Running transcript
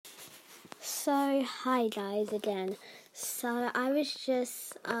So, hi guys again. So, I was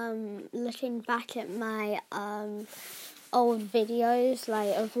just looking back at my old videos,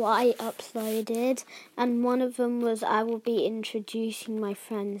 of what I uploaded, and one of them was I will be introducing my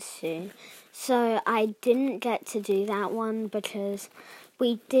friends soon. So, I didn't get to do that one because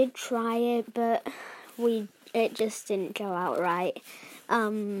we did try it, but it just didn't go out right.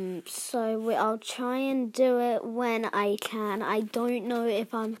 I'll try and do it when I can. I don't know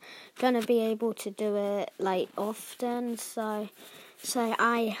if I'm gonna be able to do it often.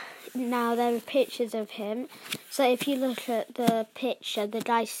 Now there are pictures of him. So if you look at the picture, the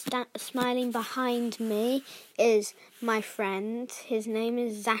guy smiling behind me is my friend. His name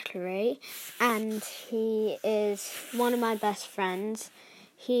is Zachary, and he is one of my best friends.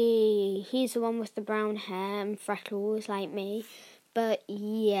 He's the one with the brown hair and freckles like me. But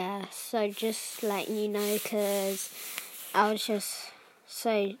yeah, so just letting you know, because I was just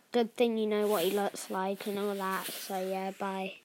so good thing you know what he looks like and all that. So yeah, bye.